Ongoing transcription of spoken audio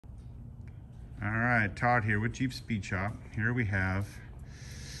All right, Todd here with Jeep Speed Shop. Here we have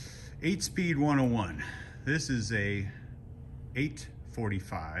 8-Speed 101. This is a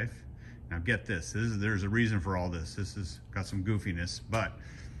 845. Now get this, there's a reason for all this. This has got some goofiness, but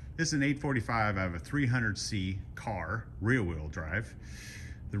this is an 845 out of a 300C car, rear wheel drive.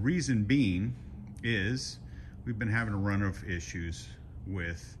 The reason being is we've been having a run of issues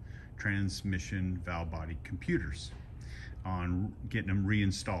with transmission valve body computers on getting them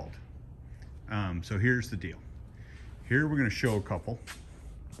reinstalled. So here's the deal. Here we're going to show a couple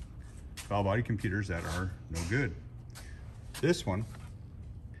valve body computers that are no good. This one,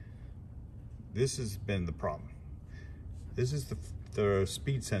 this has been the problem. This is the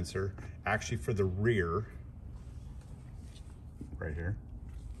speed sensor actually for the rear, right here,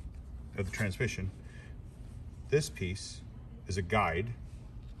 of the transmission. This piece is a guide,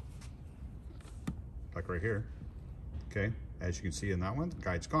 like right here, okay? As you can see in that one, the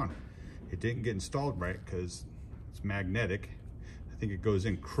guide's gone. It didn't get installed right because it's magnetic. I think it goes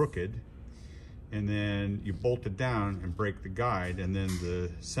in crooked, and then you bolt it down and break the guide, and then the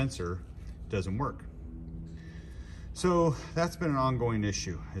sensor doesn't work. So that's been an ongoing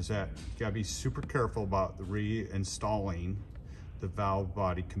issue, is that you gotta be super careful about the reinstalling the valve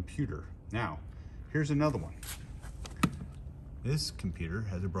body computer. Now, here's another one. This computer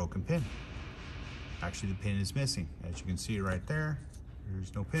has a broken pin. Actually, the pin is missing. As you can see right there,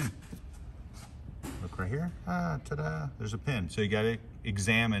 there's no pin. Look right here, ta-da, there's a pin. So you gotta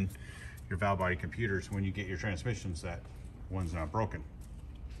examine your valve body computers when you get your transmissions that one's not broken.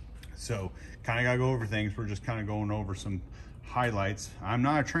 So kind of gotta go over things. We're just kind of going over some highlights. I'm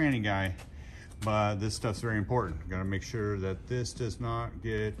not a training guy, but this stuff's very important. Gotta make sure that this does not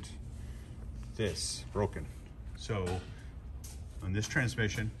get this broken. So on this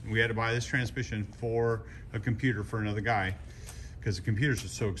transmission, we had to buy this transmission for a computer for another guy because the computers are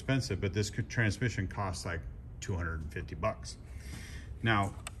so expensive, but this transmission costs like 250 bucks.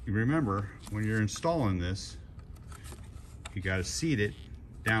 Now, you remember when you're installing this, you gotta seat it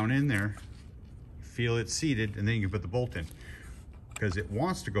down in there, feel it seated, and then you can put the bolt in because it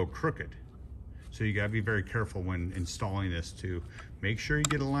wants to go crooked. So you gotta be very careful when installing this to make sure you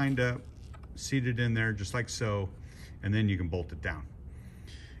get it lined up, seated in there just like so, and then you can bolt it down.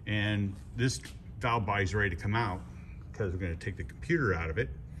 And this valve body is ready to come out because we're going to take the computer out of it.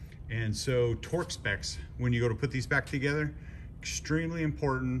 And so torque specs, when you go to put these back together, extremely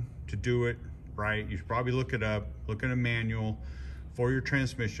important to do it right. You should probably look it up, look at a manual for your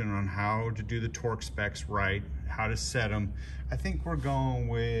transmission on how to do the torque specs right, how to set them. I think we're going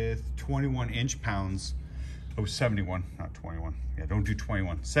with 21 inch-pounds, 71, not 21. Yeah, don't do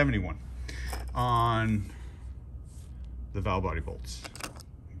 21, 71 on the valve body bolts,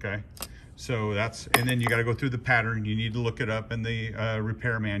 okay? So that's, and then you gotta go through the pattern. You need to look it up in the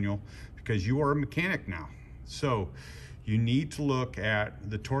repair manual because you are a mechanic now. So you need to look at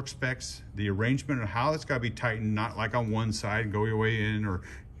the torque specs, the arrangement of how it's gotta be tightened, not like on one side, go your way in, or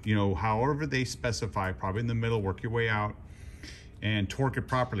you know, however they specify, probably in the middle, work your way out and torque it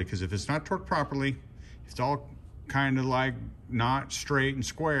properly. Because if it's not torqued properly, it's all kind of like not straight and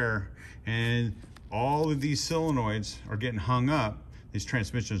square, and all of these solenoids are getting hung up, these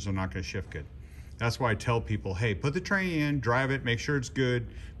transmissions are not going to shift good. That's why I tell people, hey, put the tray in, drive it, make sure it's good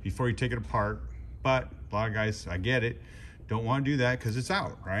before you take it apart. But a lot of guys, I get it, don't want to do that because it's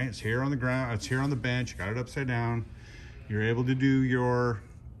out, right? It's here on the ground, it's here on the bench, you got it upside down. You're able to do your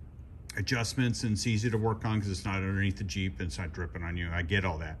adjustments and it's easy to work on because it's not underneath the Jeep and it's not dripping on you. I get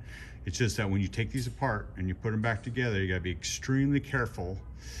all that. It's just that when you take these apart and you put them back together, you got to be extremely careful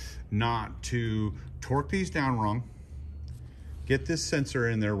not to torque these down wrong, get this sensor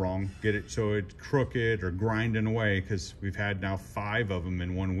in there wrong, get it so it's crooked or grinding away, because we've had now 5 of them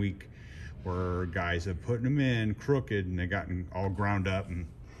in 1 week where guys have put them in crooked and they gotten all ground up. And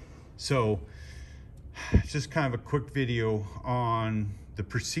so it's just kind of a quick video on the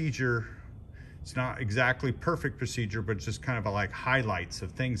procedure. It's not exactly perfect procedure, but it's just kind of like highlights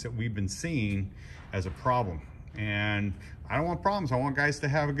of things that we've been seeing as a problem. And I don't want problems. I want guys to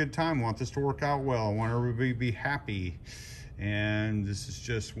have a good time. I want this to work out well. I want everybody to be happy. And this is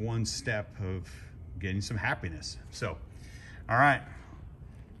just one step of getting some happiness. So, all right,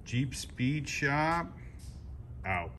 Jeep Speed Shop out.